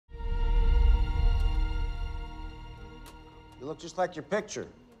You look just like your picture.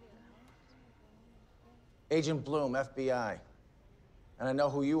 Agent Bloom, FBI. And I know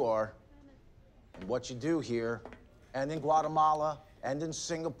who you are and what you do here, and in Guatemala, and in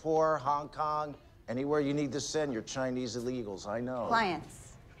Singapore, Hong Kong, anywhere you need to send your Chinese illegals, I know.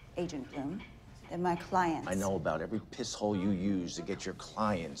 Clients, Agent Bloom. They're my clients. I know about every piss hole you use to get your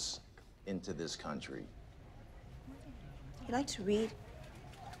clients into this country. You like to read?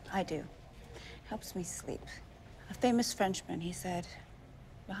 I do. Helps me sleep. A famous Frenchman, he said,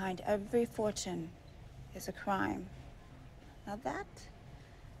 behind every fortune is a crime. Now that,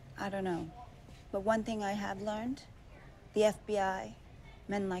 I don't know. But one thing I have learned, the FBI,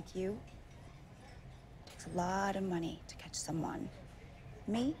 men like you, takes a lot of money to catch someone.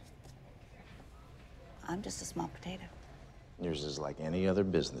 Me, I'm just a small potato. Yours is like any other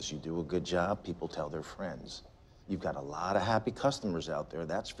business. You do a good job, people tell their friends. You've got a lot of happy customers out there,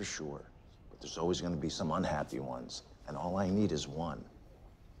 that's for sure. But there's always gonna be some unhappy ones, and all I need is one.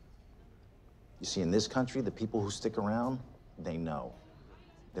 You see, in this country, the people who stick around, they know.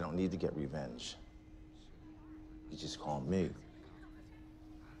 They don't need to get revenge. You just call me.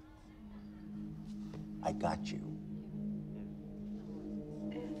 I got you.